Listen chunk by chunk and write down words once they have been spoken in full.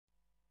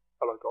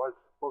Hello guys,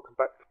 welcome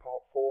back to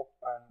part 4,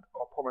 and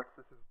I promise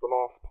this is the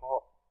last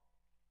part.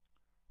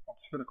 I'm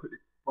just going to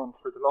quickly run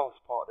through the last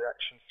part of the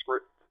action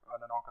script, and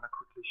then I'm going to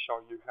quickly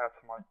show you how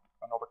to make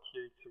another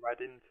cue to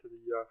add into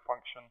the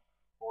function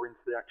or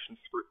into the action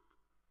script.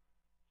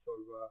 So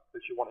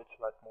if you wanted to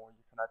add more,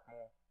 you can add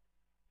more.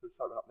 So let's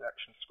open up the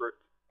action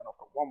script, and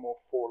I've got one more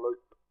for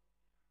loop,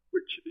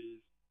 which is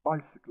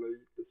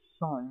basically the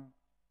same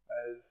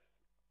as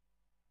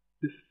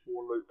this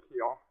for loop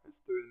here.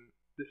 It's doing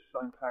this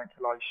same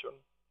calculation,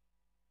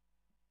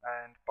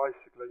 and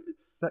basically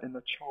it's setting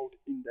the child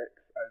index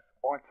as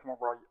item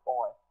array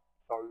I.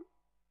 So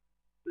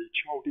the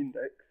child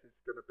index is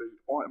going to be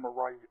item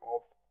array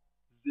of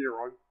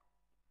 0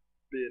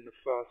 being the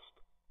first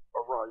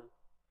array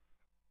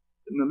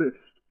in the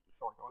list.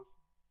 Sorry guys.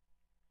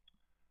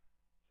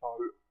 So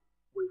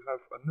we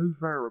have a new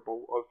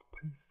variable of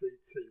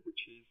PCT,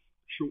 which is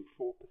short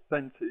for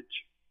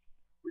percentage,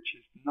 which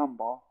is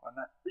number, and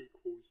that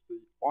equals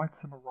the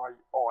item array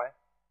I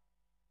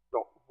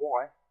dot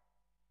y,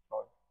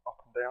 so up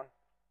and down,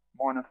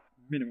 minus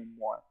minimum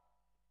y,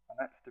 and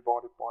that's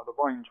divided by the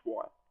range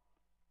y.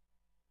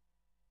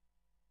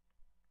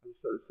 And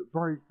so it's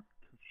very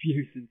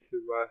confusing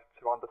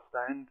to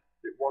understand.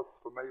 It was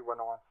for me when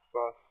I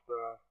first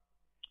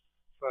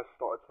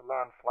started to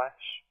learn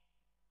Flash,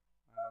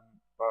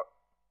 but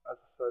as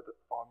I said,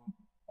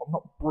 I'm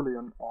not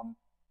brilliant on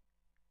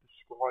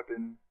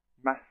describing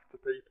math to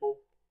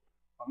people.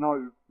 I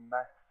know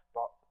math,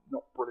 but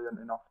not brilliant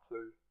enough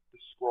to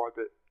describe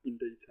it in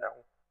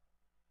detail.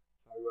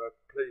 So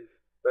please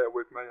bear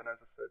with me, and as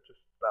I said,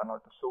 just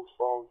download the source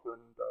files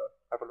and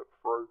have a look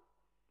through.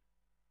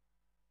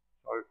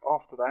 So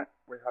after that,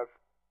 we have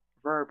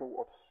variable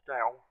of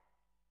scale,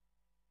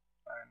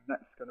 and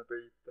that's going to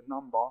be the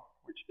number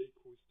which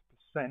equals the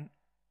percent,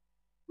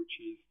 which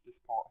is this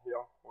part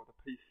here, or the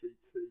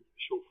PCT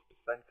short for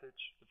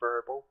percentage, the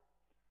variable,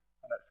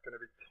 and that's going to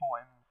be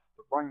times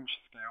the range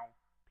scale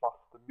plus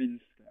the min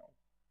scale.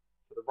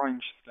 So the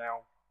range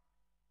scale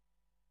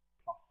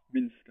plus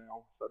min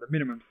scale, so the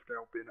minimum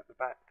scale being at the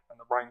back and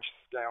the range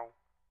scale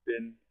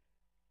being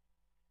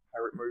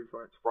how it moves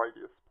on its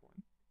radius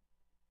point.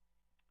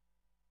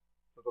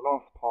 So the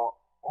last part,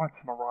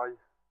 item array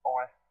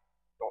I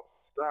dot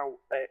scale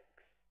x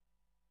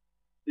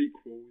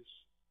equals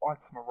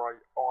item array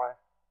I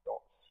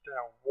dot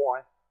scale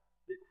y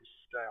equals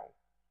scale.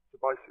 So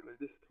basically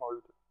this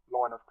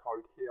line of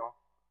code here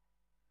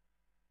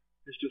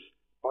is just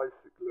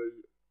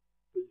basically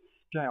the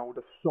scale,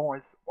 the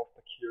size of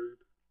the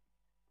cube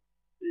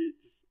is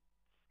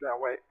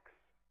scale x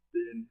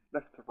being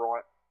left to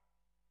right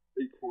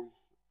equals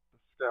the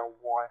scale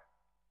y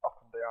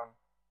up and down,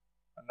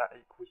 and that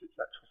equals its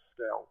actual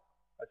scale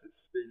as it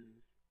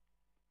spins.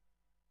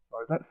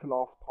 So that's the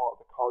last part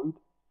of the code.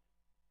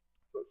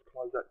 So let's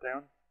close that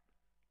down.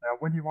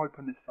 Now when you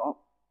open this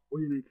up, all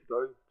you need to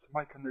do to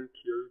make a new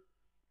cube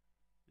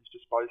is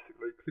just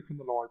basically click on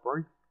the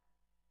library.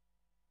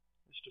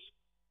 Let's just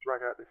drag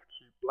out this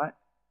cube black.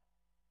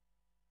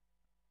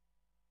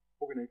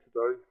 All we need to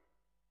do,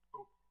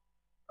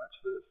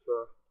 actually let's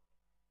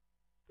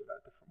do that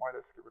a different way,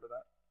 let's get rid of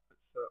that.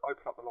 Let's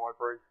open up the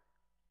library,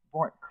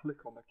 right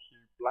click on the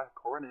cube black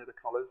or any of the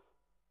colours,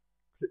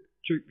 click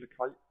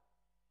duplicate,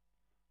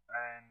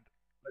 and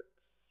let's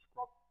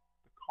scrub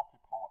the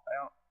copy part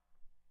out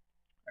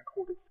and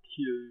call this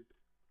cube,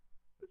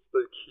 let's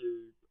do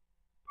cube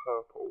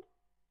purple.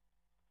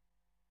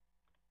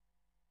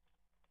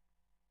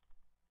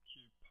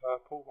 Cube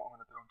purple, what I'm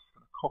going to do, I'm just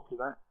going to copy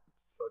that,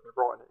 so I'm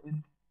writing it in,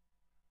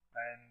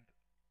 and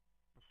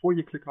before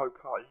you click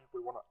OK,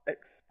 we want to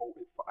export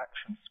it for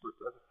action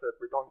script. As I said,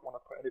 we don't want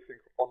to put anything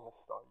on the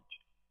stage.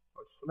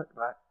 So select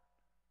that,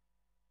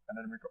 and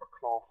then we've got a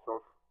class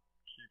of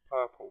cube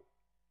purple.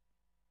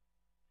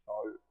 So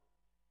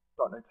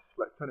don't need to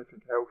select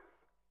anything else.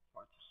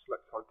 So just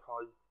select OK,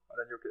 and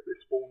then you'll get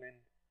this warning.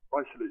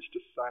 Basically, it's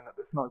just saying that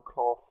there's no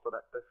class for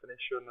that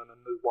definition, and a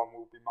new one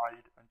will be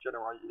made and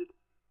generated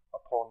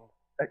upon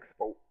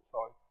export.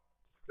 So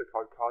just click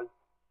OK.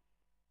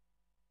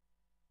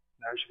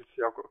 Now as you can see,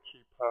 I've got a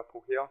cube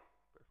purple here,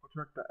 but if I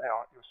drag that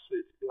out, you'll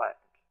see it's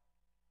black.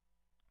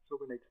 So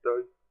all we need to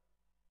do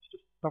is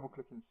just double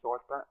click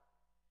inside that,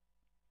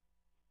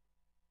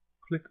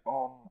 click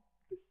on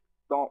this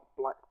dark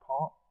black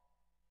part.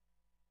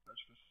 As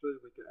you can see,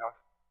 we get our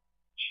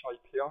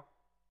shape here.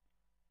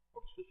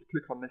 Obviously, if you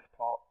click on this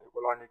part, it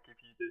will only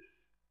give you this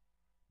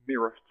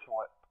mirror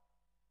type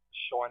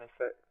shine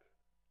effect,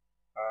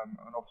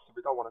 and obviously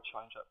we don't want to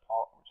change that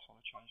part, we just want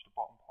to change the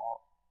bottom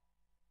part.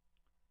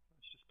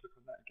 Click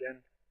on that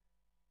again,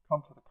 come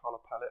to the colour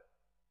palette,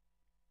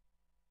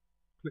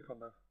 click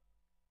on the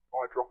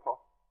eyedropper,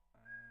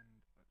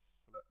 and let's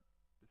select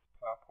this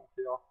purple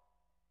here.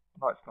 I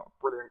know it's not a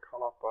brilliant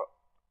colour, but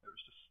it was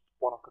just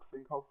one I could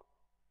think of.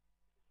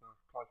 So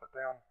close that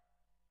down.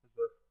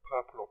 There's the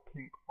purple or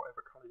pink, whatever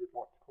colour you'd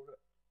like to call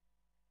it.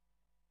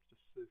 Let's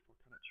just see if we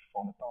can actually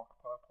find a dark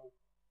purple.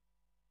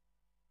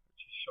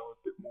 Just show a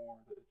bit more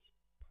that it's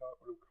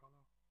purple colour.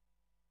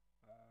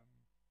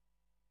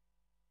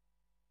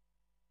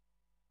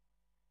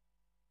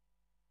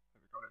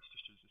 go, let's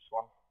just use this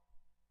one.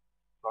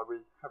 So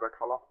we have our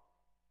colour.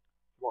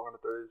 So what I'm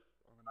going to do is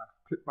I'm going to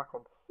click back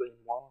onto scene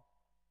 1.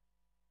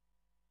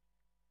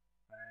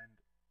 And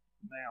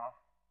now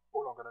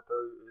all I'm going to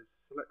do is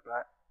select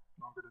that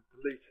and I'm going to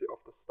delete it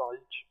off the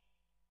stage.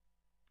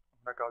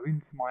 I'm going to go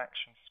into my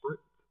action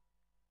script.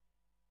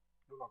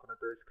 All I'm going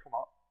to do is come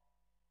up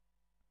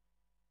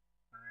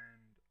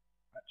and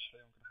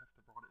actually I'm going to have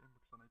to write it in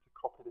because I need to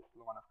copy this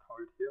line of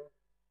code here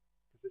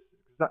because this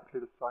is exactly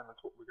the same as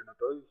what we're going to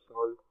do.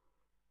 So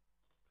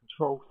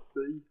Control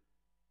C,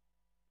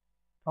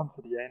 come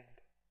to the end,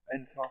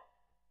 enter,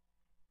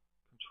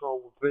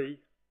 Control V.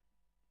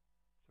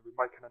 So we're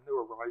making a new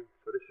array.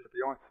 So this is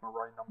the item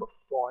array number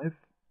 5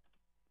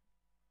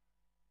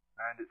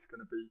 and it's going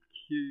to be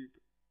cube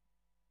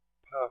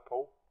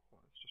purple. So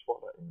let's just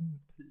write that in,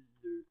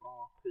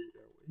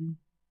 P-U-R-P-L-E.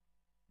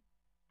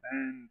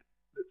 And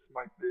let's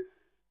make this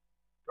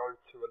go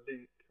to a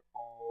link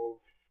of,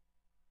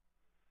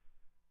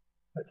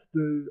 let's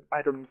do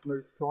Adam's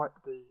new site,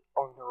 the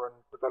owner and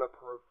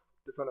developer of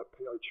Develop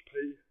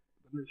PHP.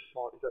 The new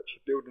site is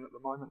actually building at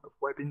the moment of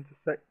Web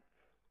Intersect.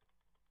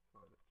 So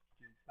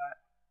let's use that.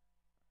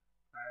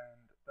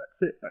 And that's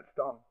it, that's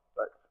done.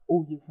 That's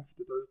all you have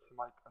to do to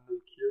make a new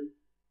queue.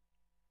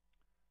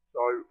 So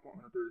what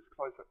I'm going to do is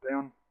close that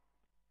down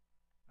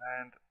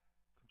and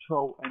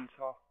Control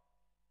Enter.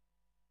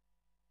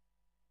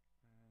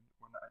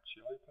 When that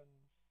actually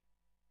opens,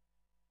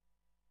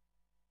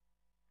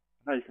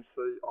 and now you can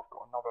see I've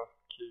got another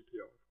cube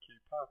here with cube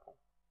purple.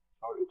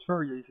 So it's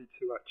very easy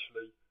to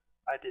actually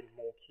add in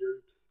more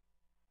cubes.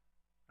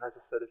 And as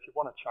I said, if you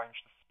want to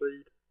change the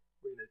speed,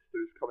 all you need to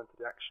do is come into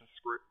the action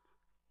script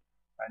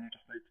and you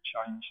just need to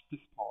change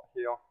this part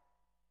here.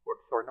 Well,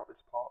 sorry, not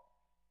this part.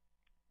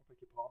 I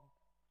beg your pardon.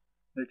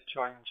 You need to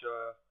change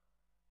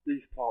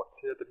these parts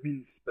here, the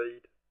min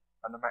speed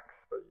and the max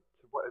speed,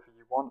 to whatever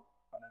you want,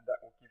 and then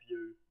that will give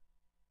you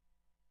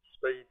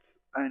speeds,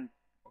 and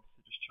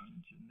obviously just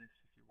changing this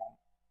if you want.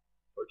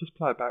 So just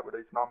play about with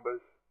these numbers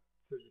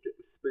until you get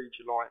the speed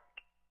you like,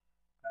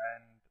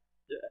 and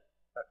yeah,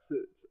 that's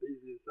it. It's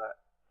easy as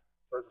that.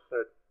 So as I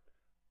said,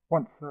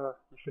 once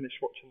you finish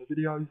watching the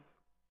videos,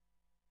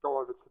 go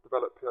over to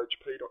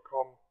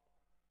developphp.com,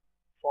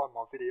 find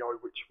my video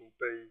which will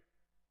be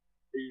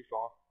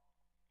either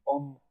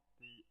on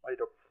the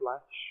Adobe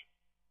Flash,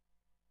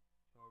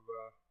 so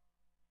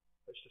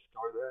let's just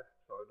go there.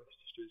 So let's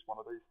just use one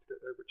of these to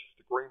get there, which is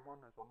the green one,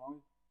 as I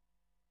know.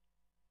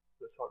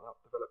 Let's open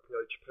up Develop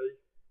PHP.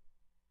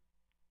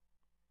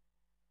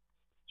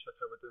 Check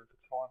how we're doing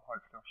for time.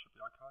 Hopefully I should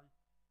be okay.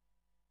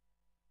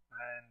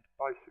 And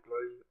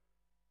basically,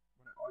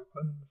 when it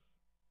opens,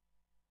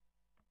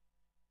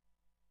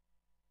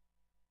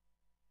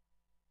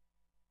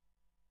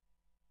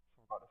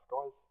 sorry about this,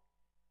 guys.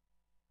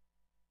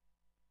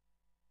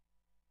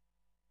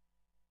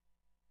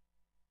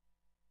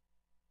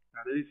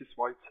 Now the easiest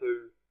way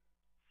to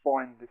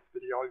find this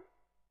video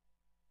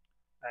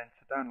and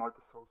to download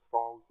the source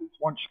files is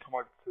once you come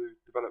over to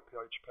Develop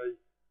PHP,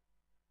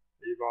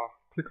 either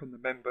click on the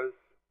members,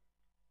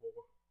 or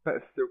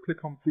better still,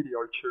 click on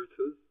video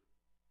tutors.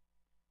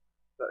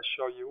 That'll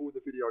show you all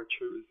the video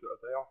tutors that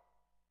are there.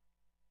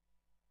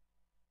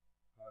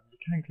 You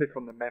can click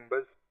on the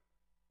members,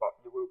 but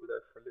you will be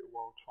there for a little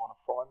while trying to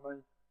find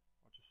me.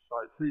 I'll just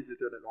say it's easier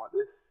doing it like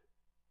this.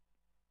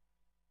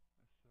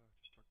 Let's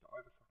just drag that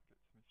over so I can get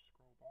to my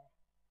scroll bar.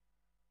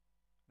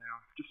 Now,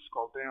 just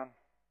scroll down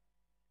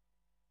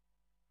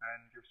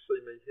and you'll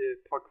see me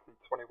here,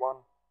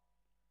 Pugsy21.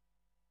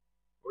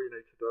 All you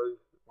need to do,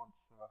 once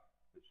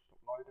it's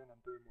stopped loading and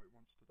doing what it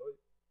wants to do.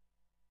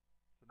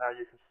 So now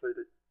you can see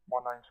that my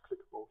name's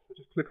clickable. So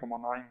just click on my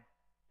name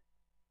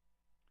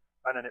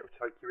and then it will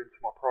take you into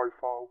my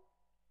profile.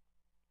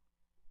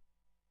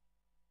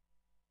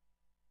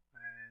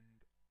 And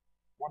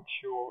once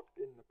you're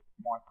in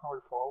my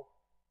profile,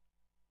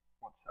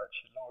 once it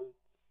actually loads,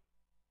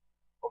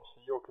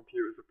 obviously your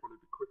computers will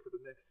probably be quicker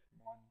than this.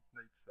 Mine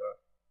needs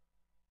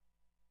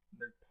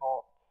new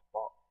parts,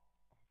 but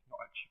I've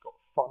not actually got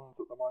funds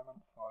at the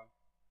moment, so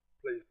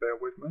please bear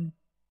with me.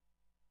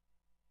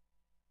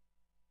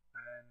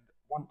 And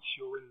once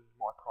you're in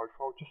my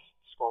profile, just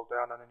scroll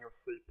down and then you'll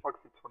see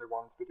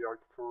Pugsy21's video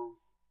tutorials,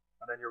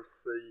 and then you'll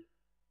see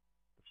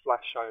the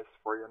Flash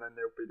AS3, and then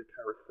there'll be the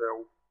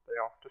carousel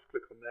there. Just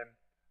click on them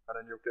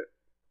and then you'll get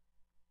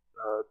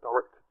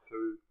directed to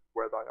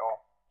where they are,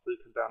 so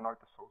you can download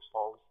the source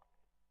files.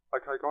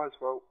 Okay guys,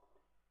 well,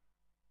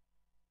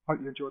 hope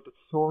you enjoyed the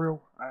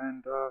tutorial,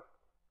 and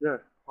yeah,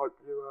 hope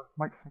you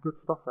make some good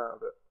stuff out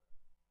of it.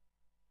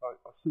 So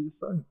I'll see you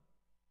soon.